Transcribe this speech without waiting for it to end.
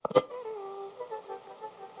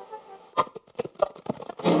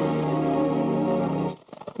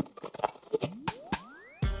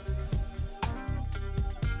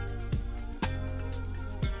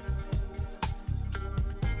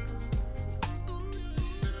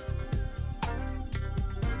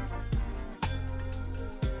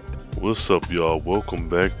What's up, y'all? Welcome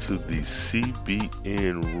back to the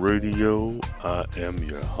CBN Radio. I am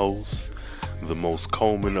your host, the most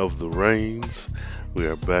Coleman of the Reigns. We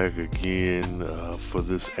are back again for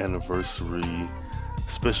this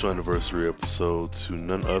special anniversary episode to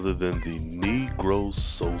none other than the Negro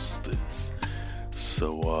Solstice.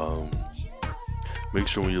 So, make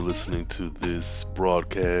sure when you're listening to this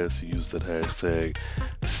broadcast, you use that hashtag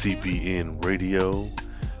CBN Radio.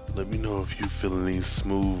 Let me know if you're feeling these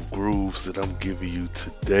smooth grooves that I'm giving you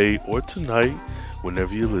today or tonight,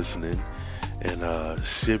 whenever you're listening. And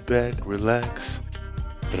sit back, relax,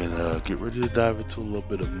 and get ready to dive into a little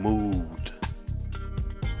bit of mood.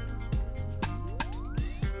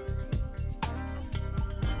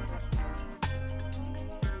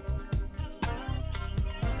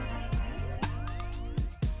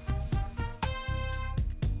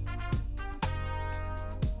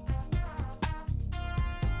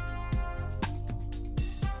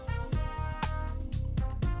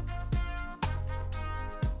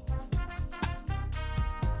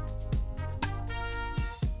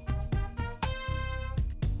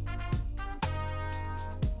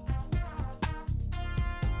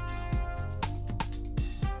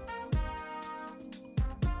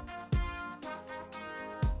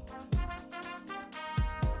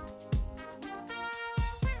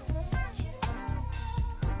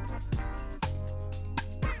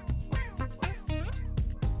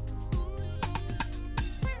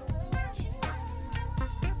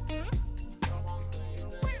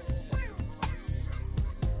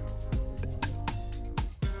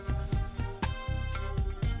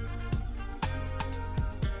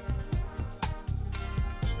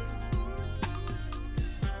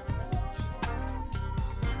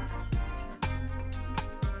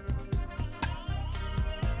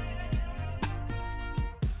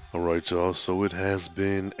 All right, y'all. So it has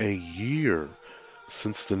been a year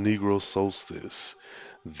since the Negro solstice,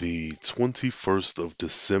 the 21st of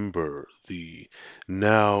December, the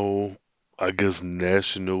now, I guess,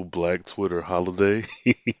 National Black Twitter holiday,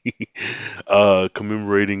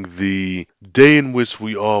 commemorating the day in which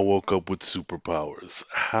we all woke up with superpowers.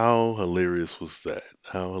 How hilarious was that?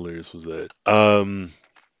 How hilarious was that?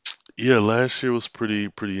 Yeah, last year was pretty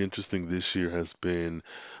interesting. This year has been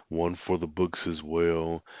one for the books as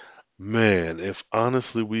well. Man, if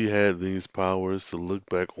honestly we had these powers to look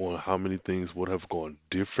back on how many things would have gone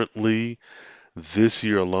differently this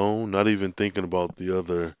year alone, not even thinking about the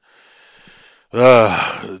other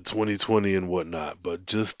 2020 and whatnot, but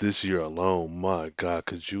just this year alone, my God,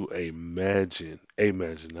 could you not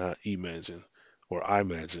imagine, or I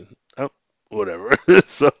imagine, whatever. Yeah,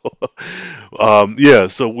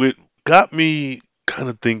 so it got me kind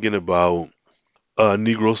of thinking about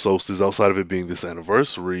Negro Solstice, outside of it being this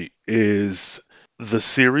anniversary, is the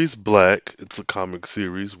series Black. It's a comic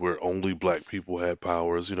series where only black people had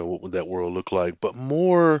powers. What would that world look like? But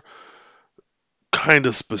more kind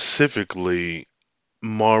of specifically,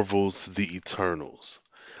 Marvel's The Eternals.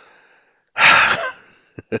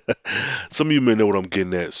 Some of you may know what I'm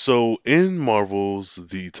getting at. So, in Marvel's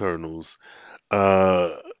The Eternals,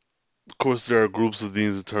 of course, there are groups of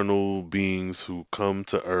these eternal beings who come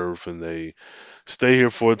to Earth and they stay here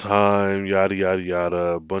for a time, yada yada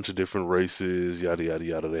yada, a bunch of different races, yada yada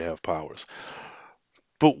yada, they have powers.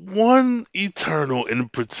 But one Eternal in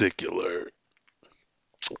particular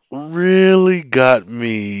really got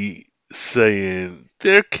me saying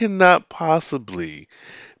there cannot possibly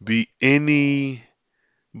be any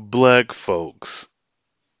black folks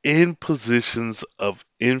in positions of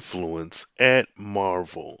influence at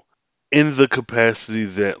Marvel in the capacity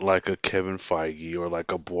that like a Kevin Feige or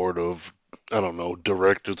like a board of, I don't know,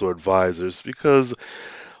 directors or advisors, because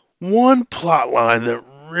one plot line that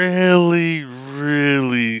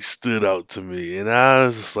really stood out to me, and I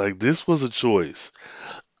was just like, this was a choice.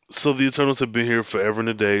 So the Eternals have been here forever and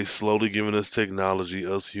a day, slowly giving us technology,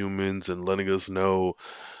 us humans, and letting us know,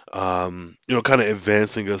 kind of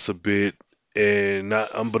advancing us a bit. And not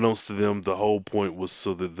unbeknownst to them, the whole point was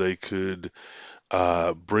so that they could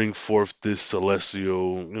bring forth this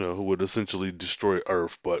celestial, who would essentially destroy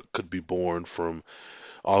Earth, but could be born from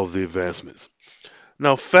all of the advancements.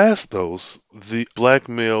 Now, Phastos, the black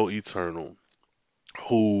male Eternal,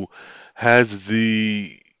 who has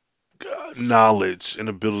the knowledge and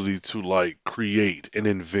ability to like create and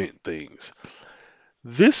invent things.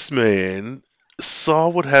 This man saw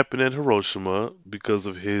what happened at Hiroshima because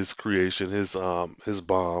of his creation, his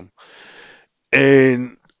bomb,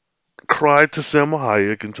 and cried to Selma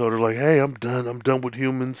Hayek and told her like, "Hey, I'm done with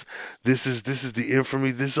humans. This is the end for me.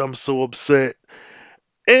 This I'm so upset."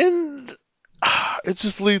 And it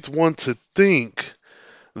just leads one to think,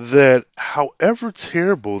 that however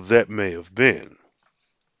terrible that may have been,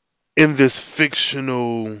 in this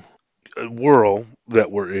fictional world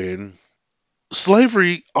that we're in,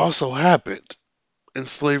 slavery also happened. And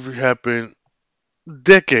slavery happened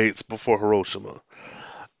decades before Hiroshima.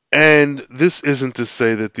 And this isn't to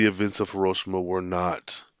say that the events of Hiroshima were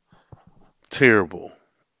not terrible.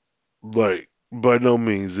 Like, by no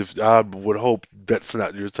means. If I would hope that's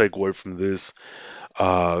not your takeaway from this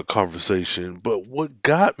conversation. But what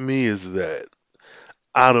got me is that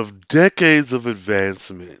out of decades of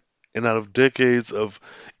advancement and out of decades of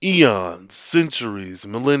eons, centuries,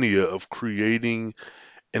 millennia of creating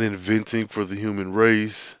and inventing for the human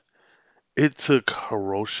race, it took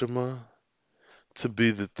Hiroshima to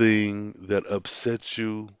be the thing that upset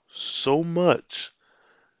you so much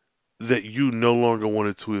that you no longer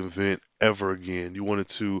wanted to invent ever again. You wanted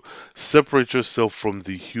to separate yourself from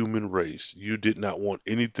the human race. You did not want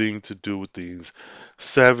anything to do with these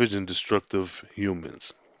savage and destructive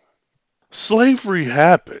humans. Slavery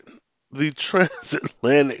happened. The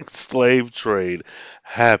transatlantic slave trade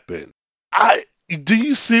happened. I do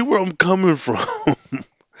you see where I'm coming from?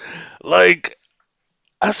 Like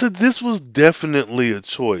I said, this was definitely a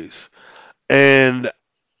choice. And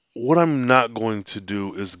what I'm not going to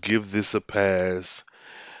do is give this a pass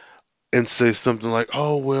and say something like,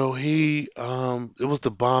 "Oh well, it was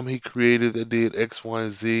the bomb he created that did X, Y,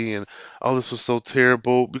 and Z, and all this was so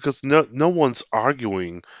terrible." Because no one's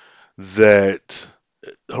arguing that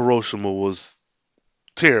Hiroshima was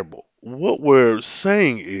terrible. What we're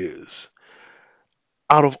saying is,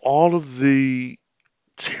 out of all of the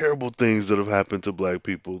terrible things that have happened to black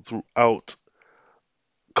people throughout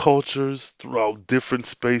cultures, throughout different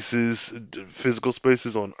spaces, physical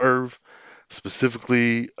spaces on Earth,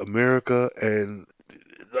 specifically America, and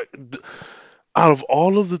like, out of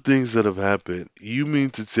all of the things that have happened, you mean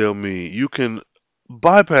to tell me you can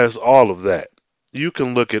bypass all of that? You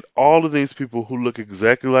can look at all of these people who look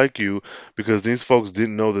exactly like you because these folks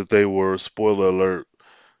didn't know that they were, spoiler alert,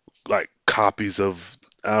 like copies of,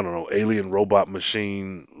 I don't know, alien robot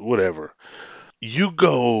machine, whatever. You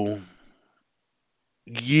go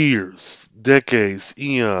years, decades,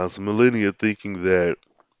 eons, millennia thinking that,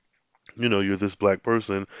 you're this black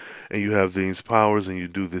person and you have these powers and you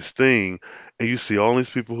do this thing, and you see all these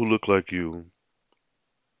people who look like you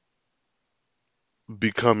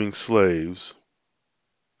becoming slaves.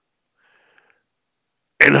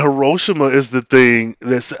 And Hiroshima is the thing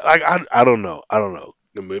that's I don't know. I don't know.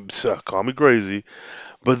 I mean, call me crazy,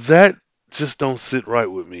 but that just don't sit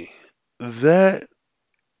right with me. That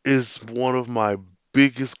is one of my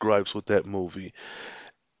biggest gripes with that movie.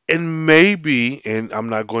 And maybe, and I'm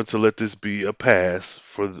not going to let this be a pass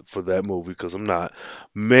for that movie because I'm not.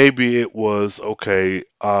 Maybe it was okay.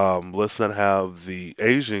 Let's not have the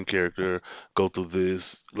Asian character go through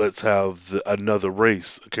this. Let's have another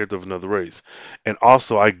race, a character of another race. And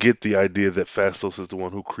also, I get the idea that Fastos is the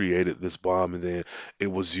one who created this bomb, and then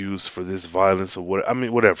it was used for this violence or what. I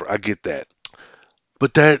mean, whatever. I get that,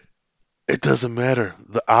 but that it doesn't matter.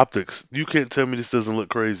 The optics. You can't tell me this doesn't look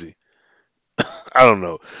crazy. I don't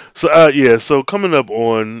know. So yeah, so coming up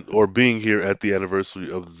on or being here at the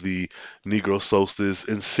anniversary of the Negro solstice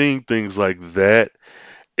and seeing things like that,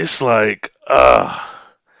 it's like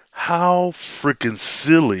how freaking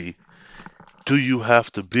silly do you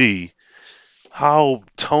have to be? How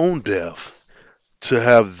tone deaf to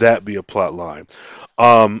have that be a plot line.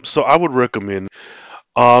 So I would recommend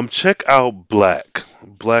check out Black.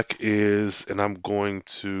 Black is, and I'm going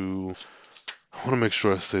to I want to make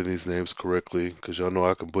sure I say these names correctly because y'all know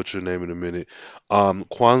I can butcher your name in a minute.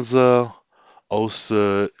 Kwanzaa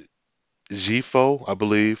Osajyefo, I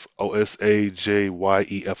believe.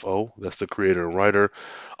 Osajyefo. That's the creator and writer.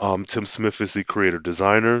 Tim Smith is the creator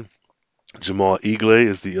designer. Jamal Eagle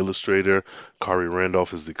is the illustrator, Kari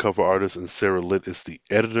Randolph is the cover artist, and Sarah Litt is the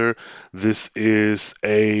editor. This is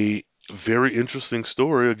a very interesting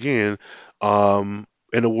story. Again,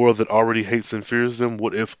 in a world that already hates and fears them,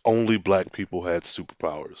 what if only black people had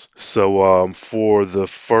superpowers? So, for the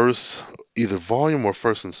first either volume or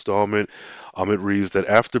first installment, it reads that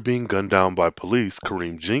after being gunned down by police,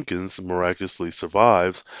 Kareem Jenkins miraculously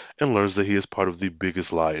survives and learns that he is part of the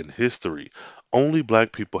biggest lie in history. Only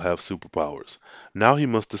black people have superpowers. Now he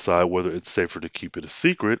must decide whether it's safer to keep it a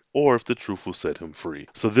secret or if the truth will set him free.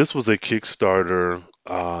 So this was a Kickstarter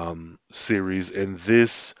series, and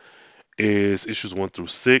this is issues 1 through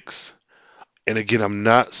 6. And again, I'm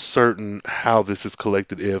not certain how this is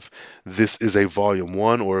collected, if this is a volume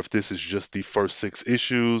one or if this is just the first 6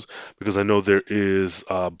 issues, because I know there is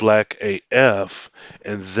Black AF,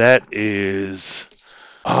 and that is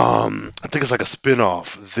I think it's like a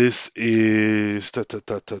spin-off. This is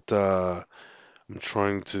I'm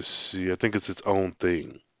trying to see. I think it's its own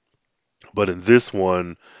thing. But in this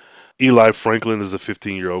one, Eli Franklin is a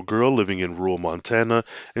 15-year-old girl living in rural Montana,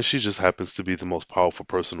 and she just happens to be the most powerful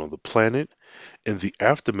person on the planet. In the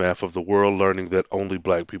aftermath of the world learning that only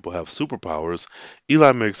black people have superpowers,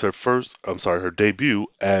 Eli makes her debut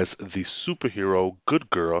as the superhero good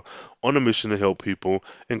girl on a mission to help people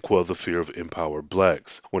and quell the fear of empowered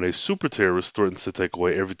blacks. When a super terrorist threatens to take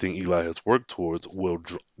away everything Eli has worked towards, will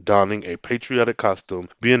donning a patriotic costume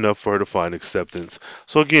be enough for her to find acceptance?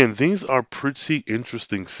 So again, these are pretty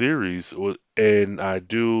interesting series, and I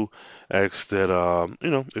do ask that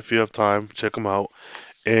if you have time, check them out.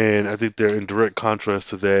 And I think they're in direct contrast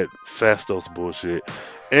to that Fastos bullshit.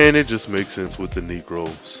 And it just makes sense with the Negro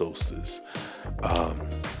solstice. Um,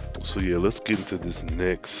 so yeah, let's get into this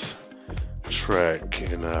next track,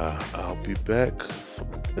 and I'll be back.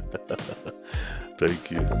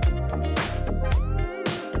 Thank you.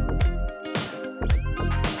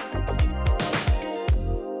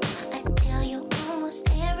 I tell you almost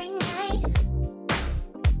every night,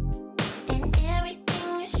 and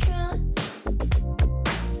everything is true.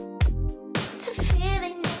 The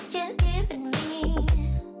feeling that you're giving me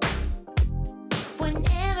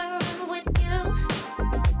whenever I'm with you,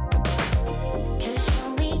 just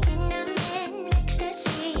hold me and I'm in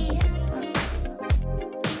ecstasy.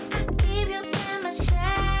 I keep you by my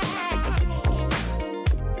side.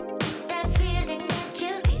 That feeling that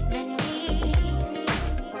you're giving me.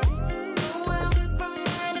 Oh, I work from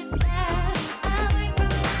 9 to 5. I work from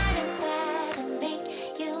 9 to 5 to make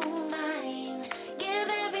you mine. Give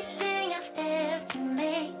everything I have to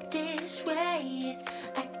make this right.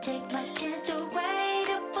 I take my chance to ride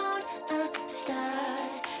upon a star.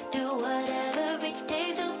 Do whatever it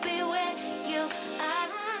takes to be where you are.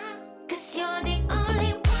 'Cause you're the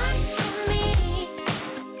only one for me.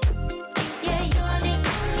 Yeah, you're the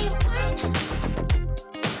only one.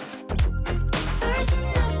 Person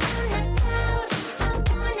up on the cloud. I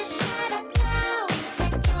wanna shout out loud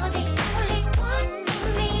that you're the only one for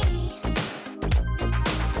me.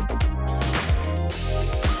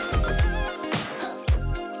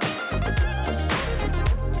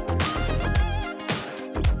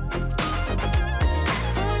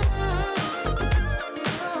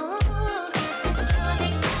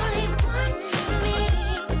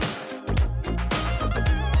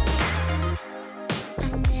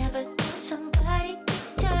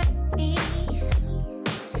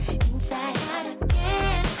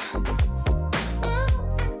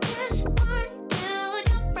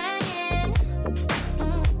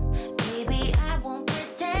 Baby, I won't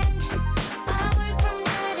pretend. I work from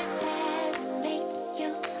 9 to 5 to make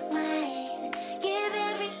you mine. Give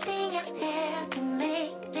everything I have to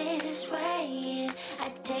make this right. I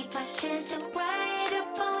take my chance to ride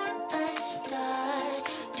upon a star.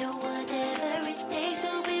 Do whatever it takes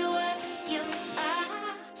to be where you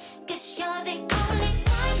are. 'Cause you're the only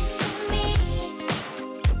one for me.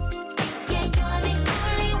 Yeah, you're the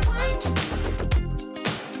only one.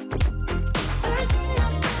 Person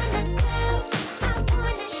up on the cloud. I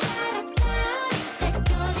wanna shout out loud that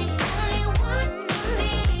you're the only one for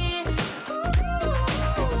me.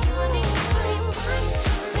 'Cause you're the only one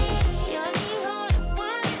for me. You're the only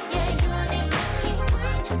one. Yeah, you're the only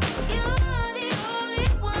one. You're the only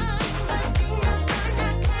one. Person up on the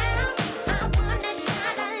cloud. I wanna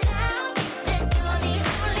shout out loud that you're the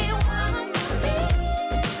only one for me.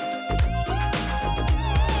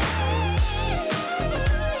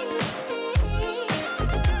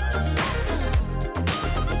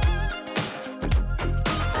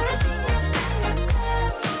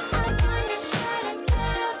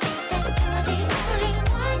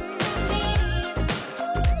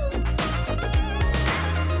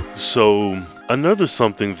 So another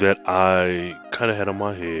something that I kind of had on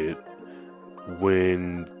my head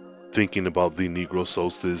when thinking about the Negro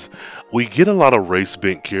solstice, we get a lot of race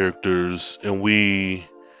bent characters, and let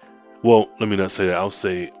me not say that. I'll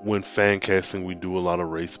say when fan casting, we do a lot of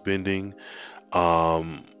race bending.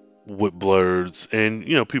 Um, with blurs, and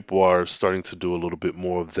people are starting to do a little bit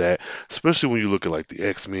more of that, especially when you look at like the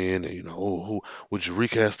X-Men, and who would you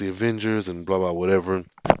recast the Avengers and blah blah whatever.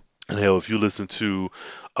 And hell, if you listen to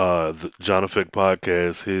the John Effect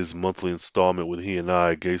podcast, his monthly installment with he and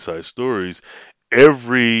I, Gay Side Stories,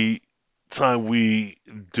 every time we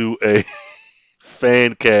do a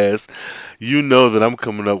fan cast, you know that I'm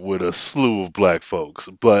coming up with a slew of black folks.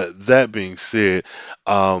 But that being said,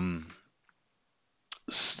 um,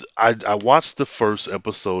 I watched the first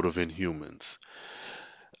episode of Inhumans.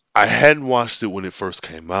 I hadn't watched it when it first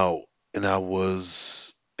came out, and I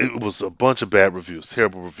was it was a bunch of bad reviews,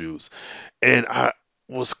 terrible reviews. And I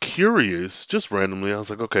was curious, just randomly. I was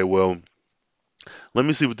like, okay, well, let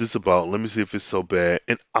me see what this is about. Let me see if it's so bad.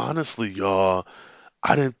 And honestly, y'all,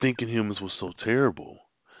 I didn't think Inhumans was so terrible.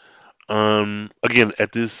 Again,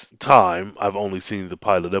 at this time, I've only seen the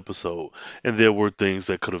pilot episode, and there were things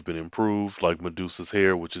that could have been improved, like Medusa's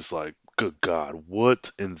hair, which is like, good God,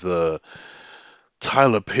 what in the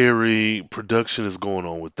Tyler Perry production is going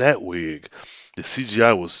on with that wig? The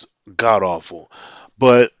CGI was god awful,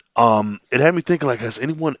 but it had me thinking, like, has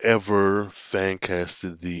anyone ever fan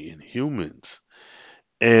casted the Inhumans?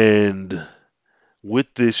 And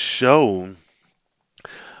with this show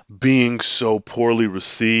being so poorly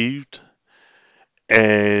received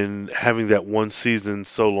and having that one season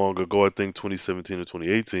so long ago, I think 2017 or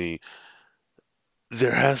 2018,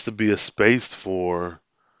 there has to be a space for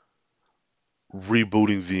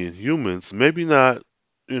rebooting the Inhumans. Maybe not,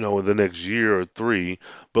 in the next year or three,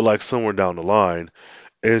 but like somewhere down the line.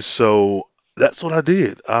 And so that's what I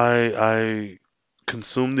did. I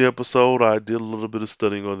consumed the episode. I did a little bit of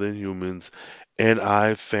studying on the Inhumans, and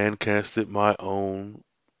I fan casted my own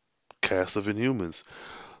cast of Inhumans.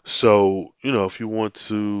 So, if you want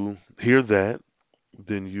to hear that,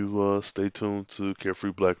 then you stay tuned to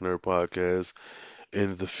Carefree Black Nerd Podcast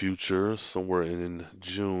in the future. Somewhere in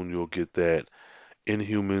June, you'll get that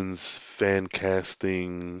Inhumans fan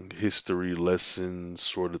casting history lesson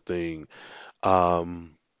sort of thing.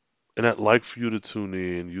 Um, and I'd like for you to tune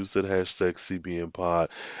in, use that hashtag CBN Pod,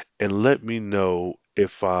 and let me know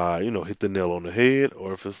if I, hit the nail on the head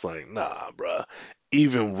or if it's like, nah, bruh,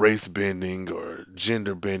 even race bending or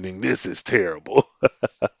gender bending, this is terrible.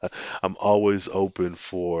 I'm always open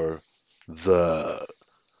for the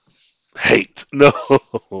hate. No,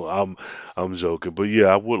 I'm I'm joking, but yeah,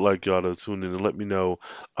 I would like y'all to tune in and let me know,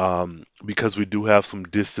 because we do have some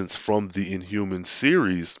distance from the Inhuman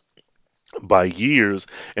series by years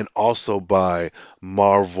and also by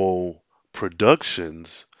Marvel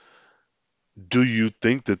Productions. Do you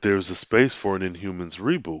think that there's a space for an Inhumans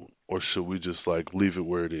reboot, or should we just like leave it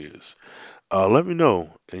where it is? Let me know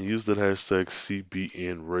and use that hashtag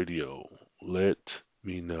CBN Radio. Let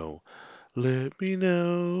me know. Let me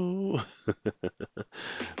know.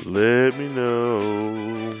 Let me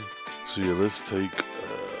know. So yeah, let's take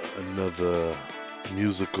another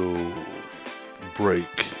musical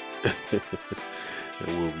break, and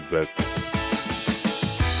we'll be back.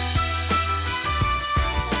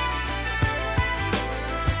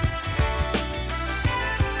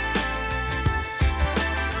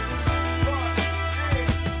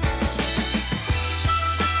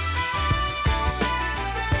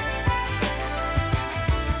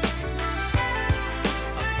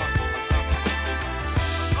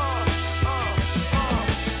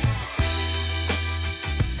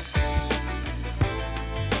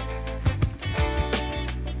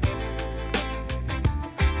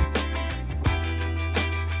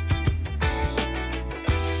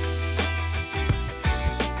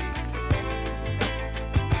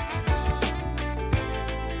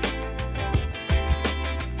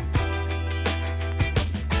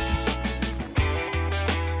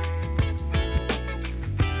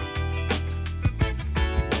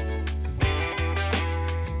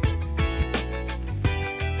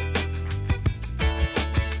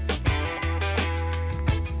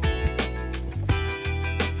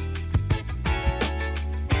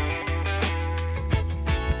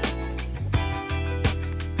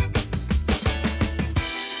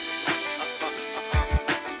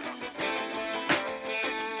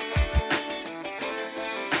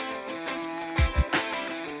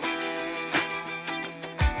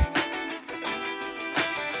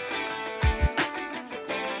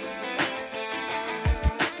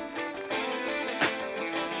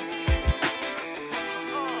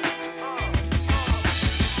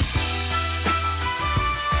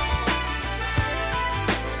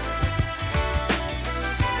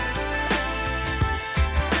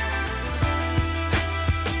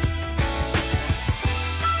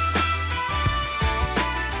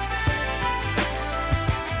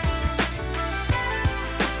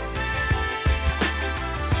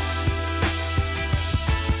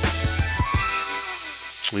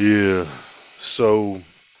 Yeah. So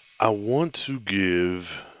I want to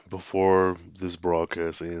give, before this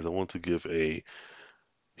broadcast ends, I want to give a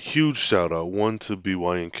huge shout out, one to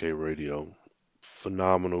BYNK Radio.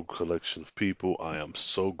 Phenomenal collection of people. I am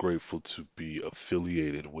so grateful to be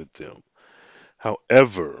affiliated with them.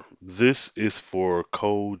 However, this is for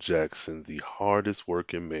Cole Jackson, the hardest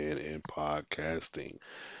working man in podcasting.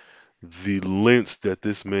 the lengths that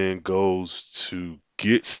this man goes to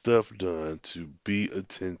get stuff done, to be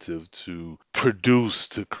attentive, to produce,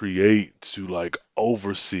 to create, to like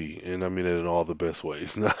oversee, and I mean it in all the best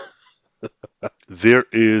ways. Now, there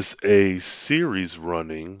is a series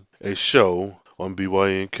running, a show on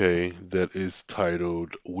BYNK that is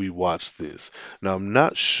titled We Watch This. Now, I'm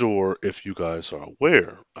not sure if you guys are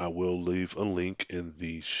aware. I will leave a link in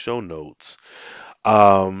the show notes.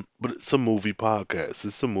 But it's a movie podcast.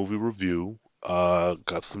 It's a movie review.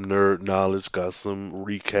 Got some nerd knowledge, got some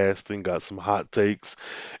recasting, got some hot takes,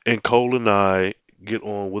 and Cole and I get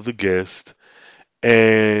on with a guest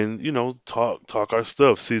and talk our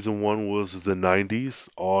stuff. Season one was the '90s,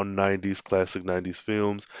 all '90s classic '90s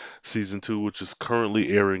films. Season two, which is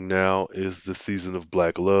currently airing now, is the season of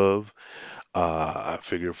Black Love. I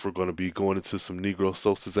figure if we're going to be going into some Negro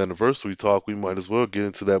Solstice anniversary talk, we might as well get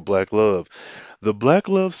into that Black Love. The Black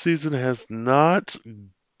Love season has not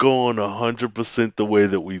gone 100% the way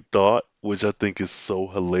that we thought, which I think is so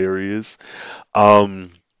hilarious.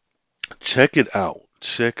 Um, Check it out.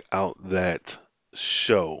 Check out that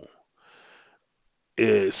show.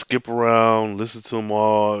 Skip around, listen to them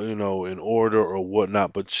all, in order or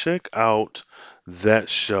whatnot, but check out that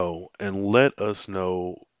show and let us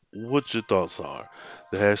know what your thoughts are.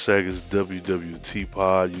 The hashtag is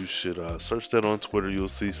WWTPod. You should search that on Twitter. You'll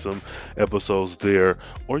see some episodes there.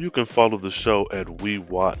 Or you can follow the show at We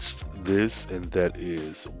Watched This, and that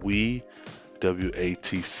is We,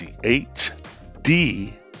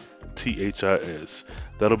 WATCHDTHIS.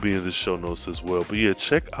 That'll be in the show notes as well. But yeah,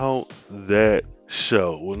 check out that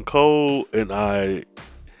show. When Cole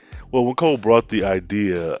brought the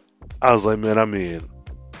idea, I was like, man, I'm in.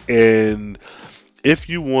 And if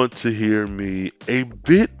you want to hear me a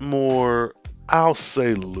bit more, I'll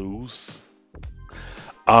say loose,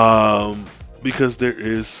 um, because there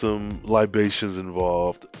is some libations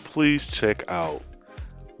involved, please check out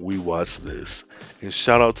We Watch This. And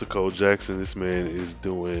shout out to Cole Jackson. This man is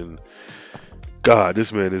doing, God,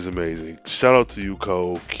 this man is amazing. Shout out to you,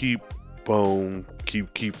 Cole. Keep on,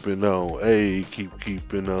 keep keeping on. Hey, keep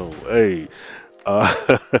keeping on. Hey. Uh,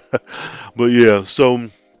 but yeah, so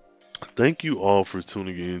thank you all for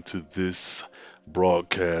tuning in to this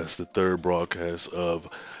broadcast, the third broadcast of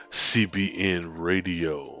CBN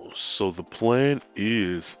Radio. So the plan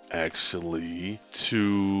is actually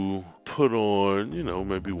to put on,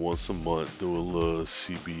 maybe once a month, do a little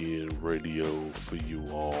CBN Radio for you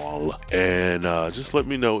all. And just let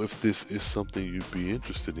me know if this is something you'd be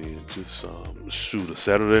interested in. Just shoot a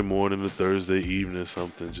Saturday morning, a Thursday evening,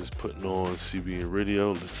 something. Just putting on CBN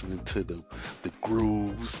Radio, listening to the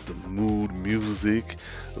grooves, the mood music,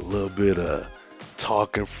 a little bit of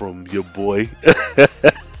talking from your boy.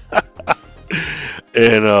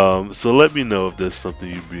 And so let me know if that's something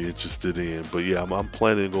you'd be interested in. But yeah, I'm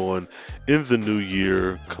planning on in the new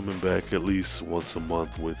year coming back at least once a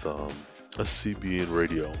month with a CBN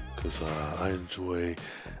radio because I enjoy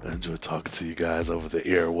talking to you guys over the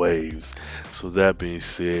airwaves. So that being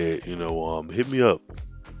said, hit me up,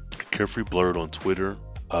 Carefree Blurred on Twitter,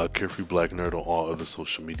 Carefree Black Nerd on all other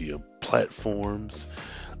social media platforms.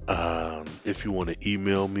 If you want to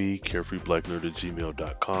email me,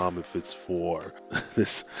 carefreeblacknerd@gmail.com. If it's for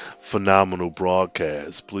this phenomenal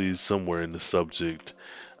broadcast, please, somewhere in the subject,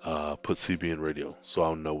 put CBN Radio so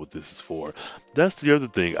I'll know what this is for. That's the other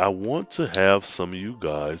thing. I want to have some of you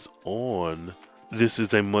guys on. This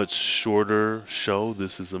is a much shorter show.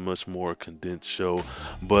 This is a much more condensed show.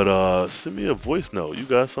 But send me a voice note. You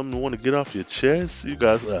got something you want to get off your chest? You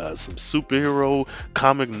guys some superhero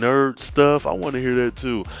comic nerd stuff? I want to hear that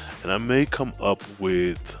too. And I may come up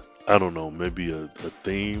with, I don't know, maybe a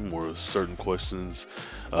theme or certain questions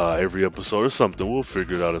every episode or something. We'll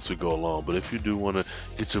figure it out as we go along. But if you do want to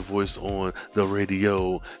get your voice on the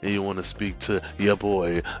radio and you want to speak to your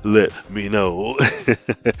boy, let me know.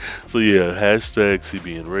 So yeah, hashtag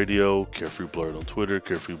CBN Radio, Carefree Blurred on Twitter,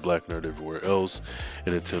 Carefree Black Nerd everywhere else.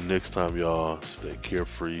 And until next time, y'all, stay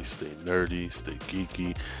carefree, stay nerdy, stay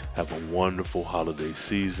geeky. Have a wonderful holiday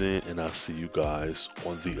season, and I'll see you guys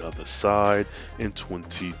on the other side in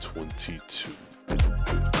 2022.